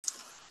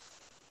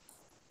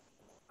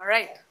All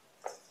right.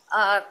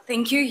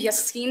 Thank you,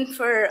 Yassine,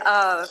 for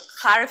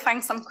clarifying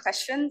some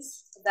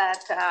questions that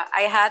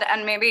I had,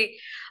 and maybe,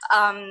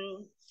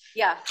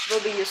 yeah, will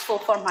be useful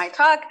for my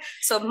talk.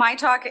 So my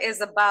talk is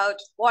about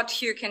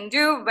what you can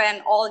do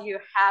when all you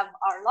have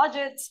are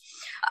logits.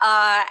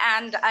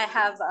 And I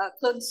have a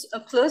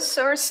closed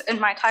source in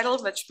my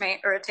title, which may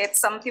irritate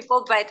some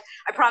people, but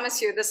I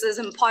promise you this is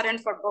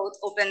important for both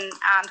open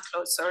and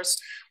closed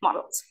source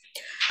models.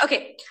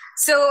 Okay,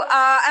 so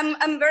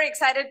I'm very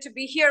excited to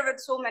be here with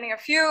so many of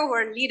you who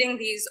are leading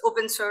these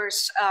open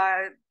source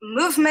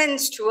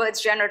movements towards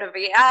generative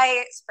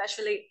AI,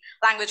 especially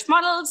language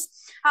models.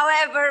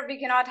 However, we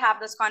cannot have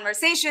this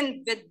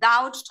conversation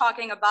without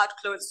talking about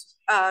closed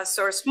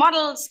source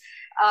models.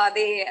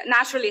 They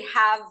naturally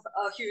have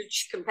a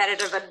huge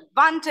competitive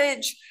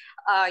advantage,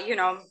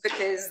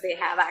 because they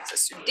have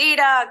access to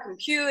data,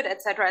 compute,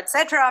 et cetera,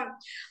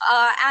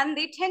 and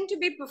they tend to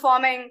be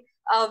performing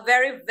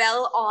very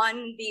well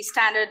on the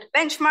standard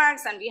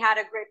benchmarks, and we had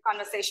a great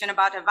conversation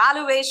about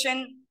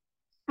evaluation.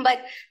 But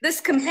this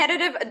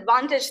competitive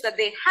advantage that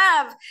they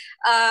have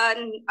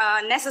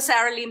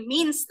necessarily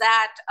means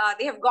that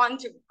they have gone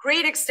to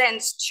great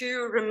extents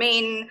to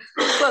remain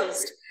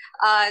closed.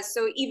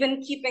 So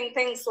even keeping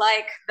things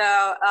like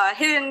the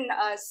hidden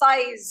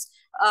size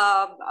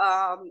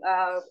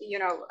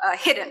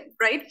hidden,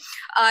 right?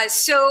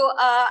 So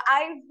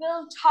I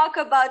will talk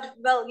about,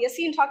 well,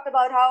 Yassine talked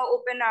about how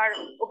open are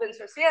open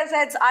source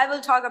datasets. I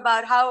will talk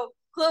about how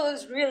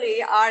closed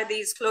really are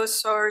these closed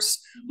source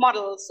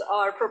models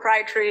or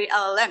proprietary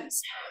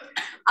LLMs.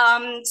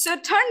 So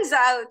it turns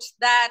out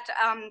that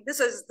this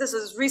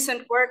is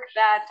recent work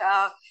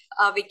that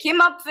we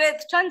came up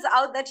with. Turns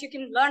out that you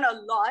can learn a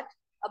lot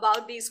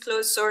about these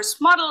closed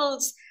source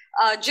models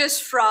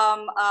just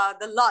from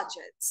the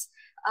logits.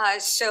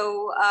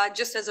 So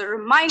just as a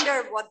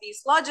reminder, what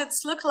these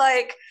logits look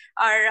like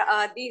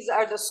are these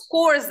are the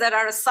scores that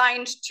are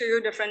assigned to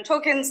different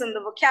tokens in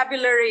the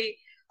vocabulary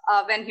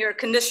when you're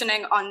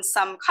conditioning on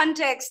some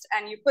context,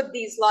 and you put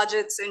these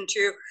logits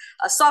into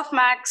a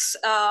softmax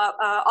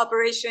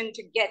operation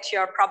to get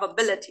your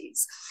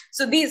probabilities.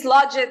 So these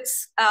logits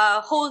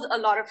hold a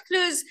lot of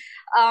clues.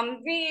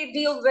 We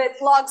deal with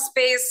log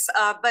space,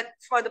 but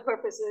for the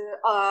purposes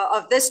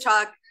of this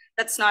talk,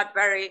 that's not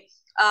very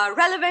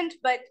relevant,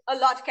 but a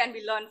lot can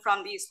be learned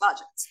from these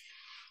logits.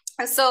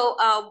 And so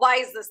why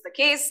is this the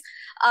case?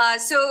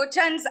 So it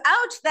turns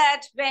out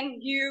that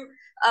when you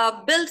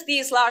build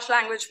these large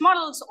language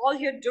models, all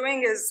you're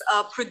doing is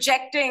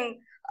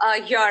projecting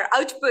your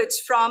outputs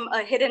from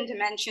a hidden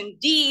dimension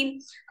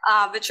D,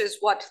 which is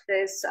what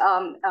this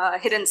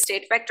hidden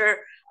state vector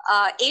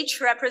H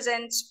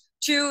represents,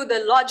 to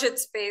the logit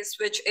space,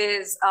 which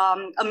is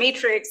a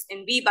matrix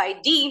in V by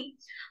D.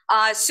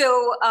 And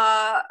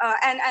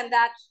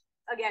that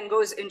again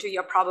goes into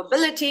your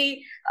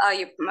probability.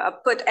 You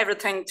put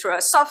everything through a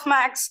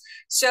softmax.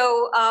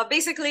 So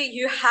basically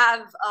you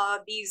have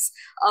these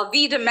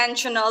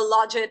V-dimensional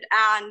logit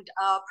and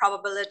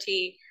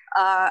probability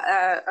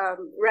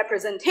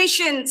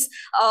representations,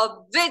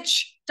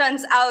 which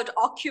turns out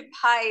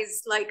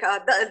occupies, like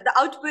the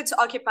outputs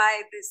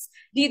occupy this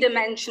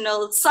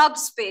D-dimensional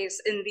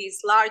subspace in these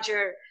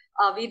larger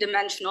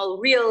V-dimensional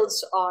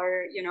reals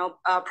or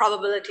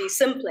probability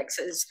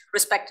simplexes,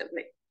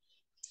 respectively.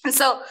 And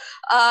so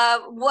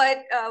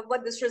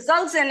what this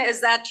results in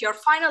is that your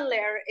final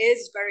layer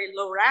is very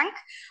low rank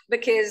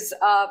because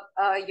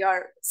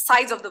your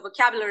size of the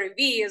vocabulary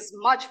V is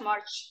much,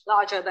 much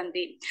larger than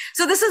D.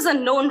 So this is a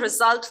known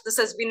result. This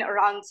has been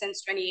around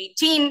since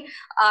 2018.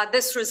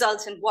 This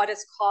results in what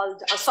is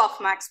called a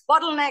softmax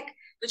bottleneck,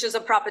 which is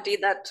a property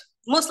that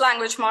most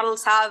language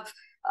models have.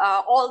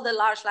 All the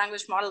large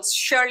language models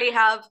surely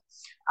have.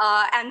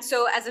 And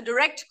so as a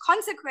direct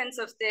consequence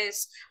of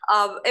this,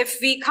 if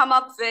we come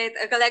up with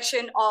a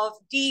collection of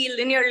D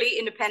linearly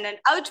independent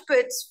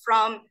outputs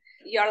from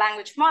your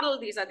language model,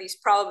 these are these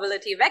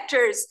probability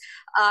vectors,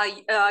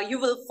 you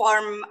will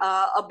form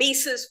a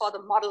basis for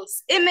the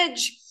model's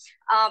image,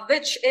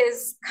 which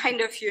is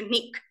kind of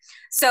unique.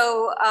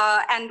 So,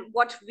 and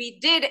what we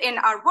did in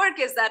our work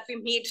is that we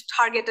made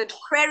targeted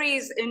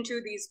queries into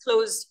these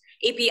closed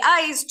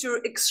APIs to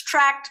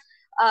extract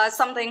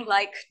something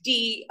like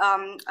D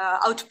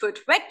output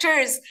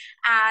vectors,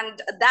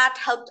 and that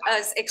helped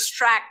us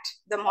extract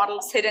the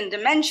model's hidden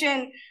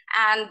dimension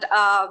and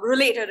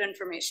related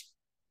information.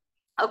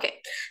 Okay,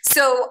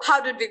 so how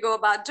did we go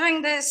about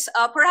doing this?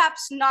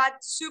 Perhaps not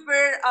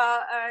super,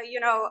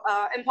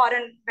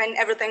 important when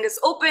everything is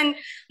open,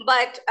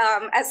 but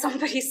as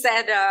somebody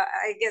said,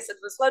 I guess it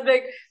was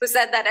Ludwig, who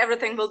said that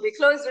everything will be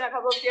closed in a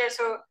couple of years.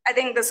 So I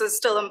think this is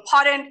still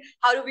important.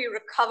 How do we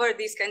recover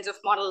these kinds of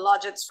model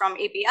logits from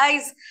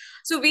APIs?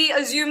 So we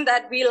assume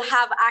that we'll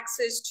have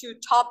access to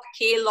top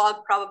K log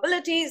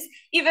probabilities,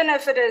 even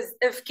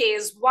if K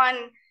is 1,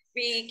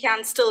 we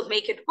can still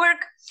make it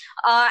work.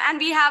 And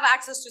we have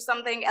access to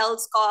something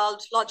else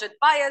called logit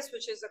bias,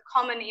 which is a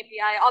common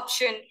API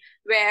option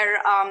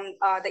where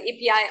the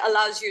API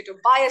allows you to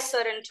bias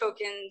certain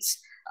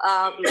tokens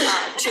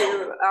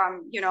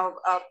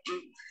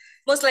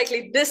most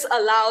likely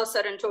disallow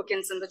certain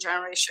tokens in the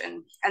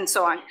generation, and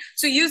so on.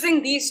 So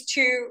using these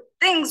two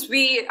things,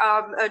 we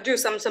do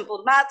some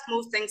simple math,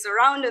 move things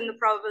around in the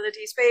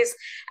probability space,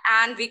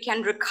 and we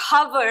can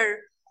recover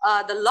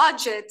the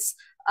logits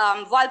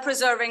while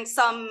preserving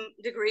some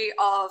degree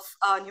of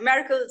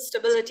numerical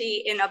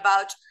stability in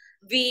about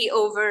V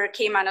over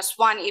K minus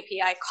 1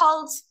 API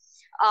calls,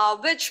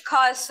 which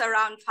costs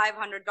around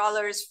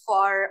 $500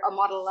 for a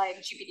model like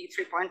GPT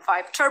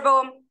 3.5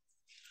 Turbo.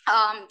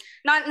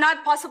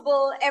 Not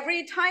possible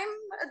every time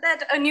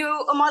that a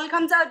new model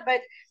comes out,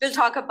 but we'll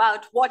talk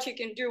about what you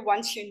can do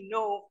once you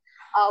know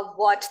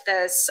what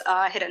this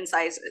hidden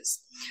size is.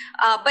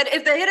 But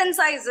if the hidden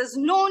size is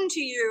known to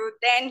you,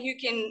 then you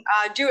can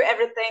do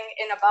everything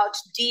in about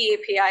D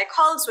API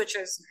calls, which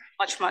is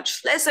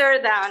much lesser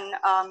than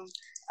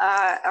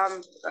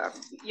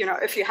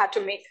if you had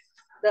to make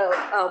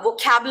the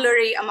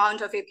vocabulary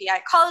amount of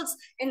API calls.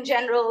 In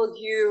general,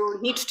 you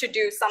need to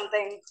do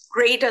something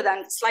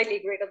slightly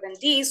greater than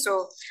D,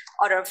 so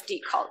order of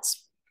D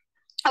calls.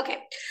 Okay,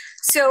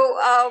 so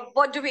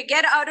what do we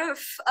get out of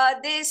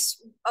this?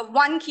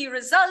 One key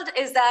result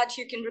is that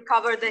you can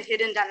recover the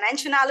hidden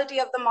dimensionality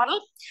of the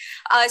model.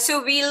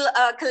 So we'll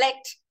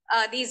collect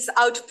these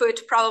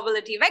output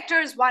probability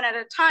vectors one at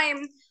a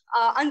time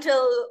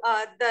until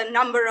the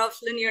number of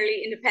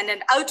linearly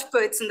independent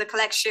outputs in the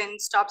collection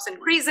stops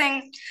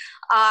increasing.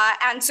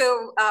 And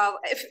so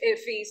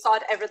if we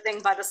sort everything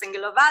by the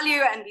singular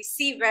value and we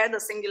see where the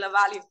singular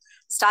value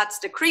starts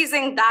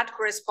decreasing, that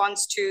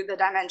corresponds to the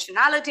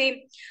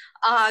dimensionality.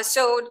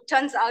 So it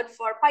turns out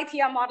for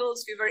Pythia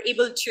models, we were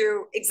able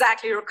to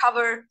exactly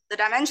recover the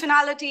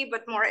dimensionality,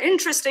 but more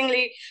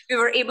interestingly, we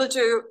were able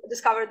to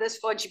discover this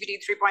for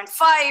GPT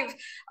 3.5,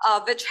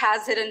 which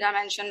has hidden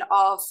dimension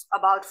of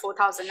about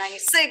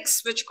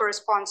 4,096, which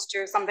corresponds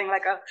to something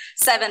like a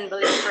 7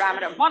 billion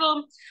parameter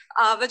model,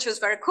 which was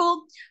very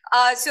cool.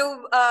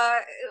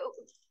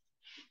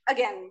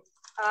 Again,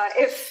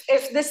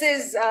 if this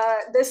is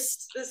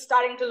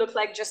starting to look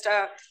like just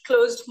a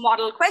closed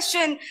model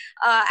question,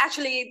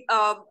 actually,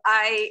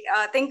 I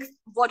think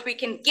what we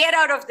can get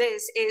out of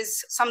this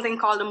is something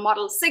called a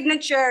model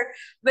signature,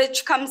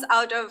 which comes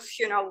out of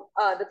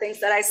the things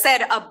that I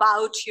said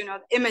about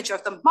the image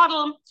of the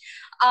model.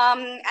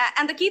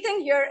 And the key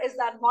thing here is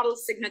that model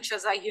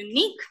signatures are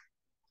unique.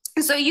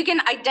 So you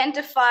can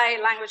identify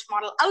language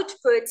model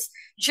outputs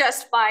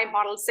just by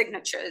model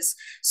signatures.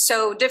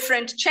 So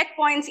different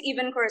checkpoints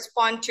even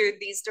correspond to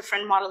these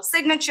different model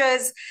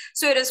signatures.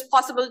 So it is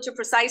possible to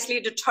precisely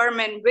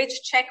determine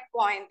which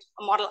checkpoint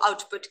a model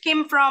output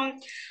came from.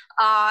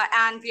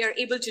 And we are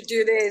able to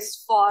do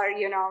this for,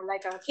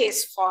 like a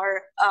case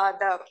for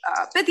the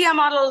Pythia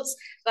models,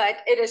 but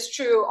it is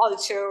true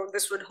also,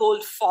 this would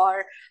hold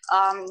for,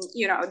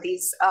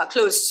 these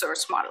closed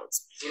source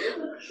models. What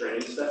are the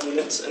training set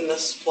units in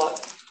this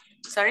plot?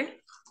 Sorry?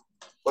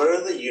 What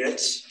are the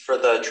units for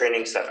the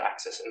training set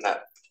axis in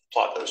that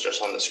plot that was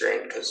just on the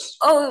screen?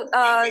 So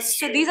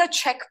these are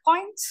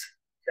checkpoints?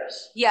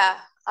 Yes. Yeah.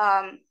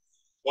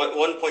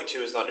 1.2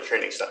 is not a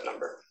training step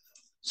number.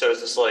 So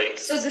is this like...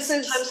 So this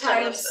is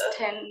times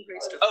 10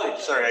 raised to 5. Oh,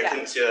 sorry, I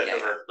couldn't see that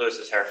over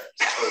Lewis's hair.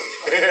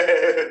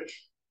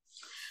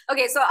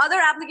 Okay, so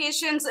other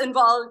applications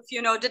involve,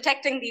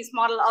 detecting these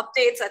model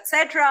updates,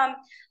 etc.,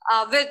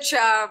 which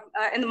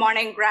in the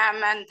morning,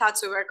 Graham and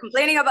Tatsu were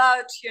complaining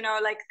about,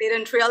 like they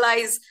didn't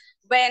realize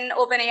when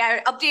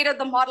OpenAI updated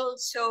the model.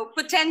 So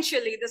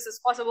potentially this is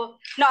possible,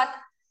 not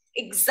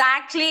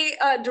exactly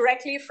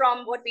directly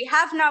from what we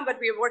have now, but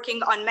we're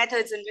working on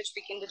methods in which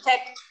we can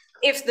detect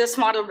if this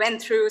model went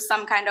through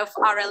some kind of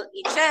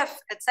RLHF,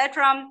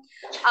 etc.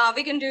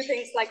 We can do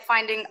things like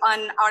finding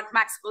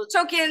unargmaxable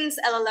tokens,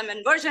 LLM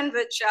inversion,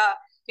 which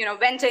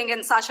Venting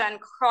and Sasha and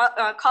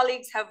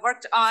colleagues have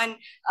worked on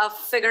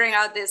figuring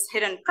out these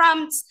hidden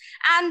prompts.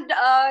 And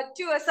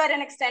to a certain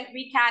extent,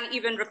 we can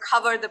even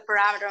recover the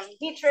parameter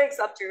matrix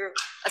up to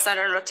a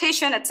certain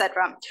rotation,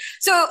 etc.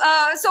 So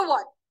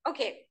what?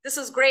 Okay, this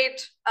is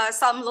great.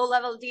 Some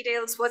low-level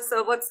details. What's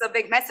the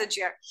big message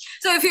here?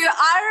 So if you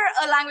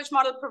are a language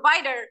model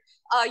provider,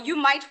 you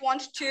might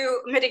want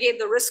to mitigate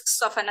the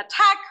risks of an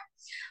attack.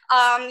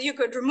 You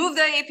could remove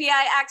the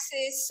API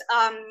access,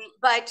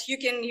 but you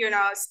can,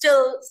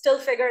 still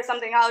figure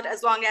something out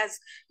as long as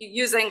you're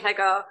using like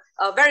a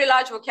very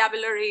large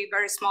vocabulary,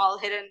 very small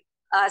hidden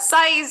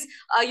size.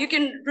 You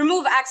can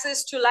remove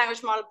access to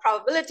language model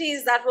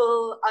probabilities. That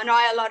will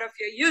annoy a lot of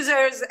your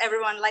users.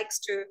 Everyone likes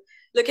to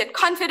look at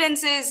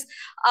confidences,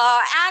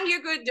 and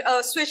you could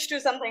switch to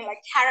something like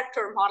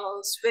character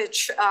models,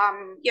 which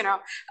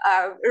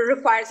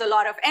requires a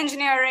lot of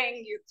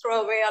engineering. You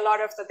throw away a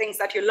lot of the things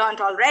that you learned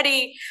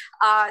already,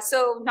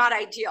 so not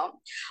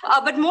ideal.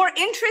 But more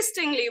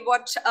interestingly,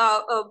 what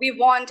we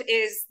want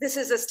is, this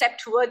is a step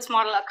towards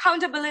model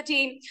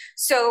accountability.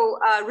 So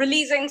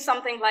releasing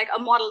something like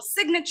a model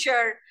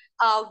signature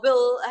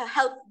will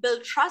help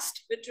build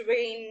trust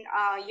between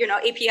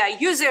API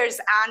users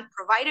and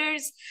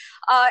providers.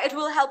 It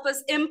will help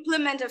us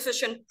implement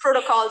efficient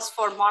protocols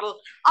for model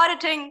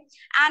auditing,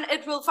 and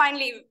it will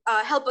finally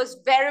help us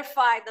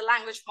verify the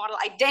language model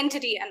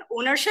identity and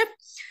ownership.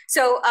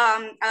 So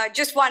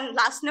just one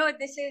last note,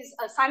 this is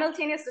a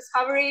simultaneous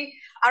discovery.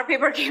 Our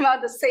paper came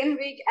out the same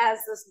week as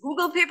this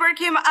Google paper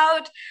came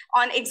out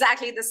on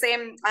exactly the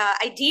same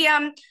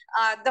idea.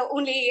 The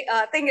only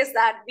thing is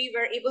that we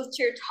were able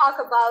to talk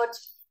about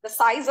the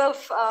size of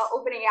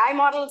OpenAI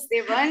models.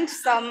 There weren't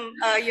some,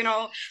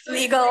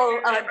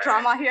 legal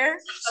drama here.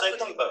 Cite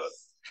them both.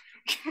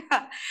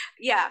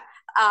 Yeah.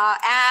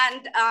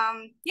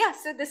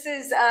 So this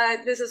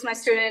is my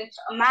student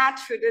Matt,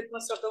 who did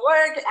most of the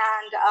work,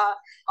 and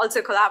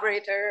also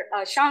collaborator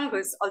Sean,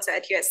 who's also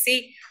at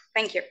USC.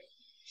 Thank you.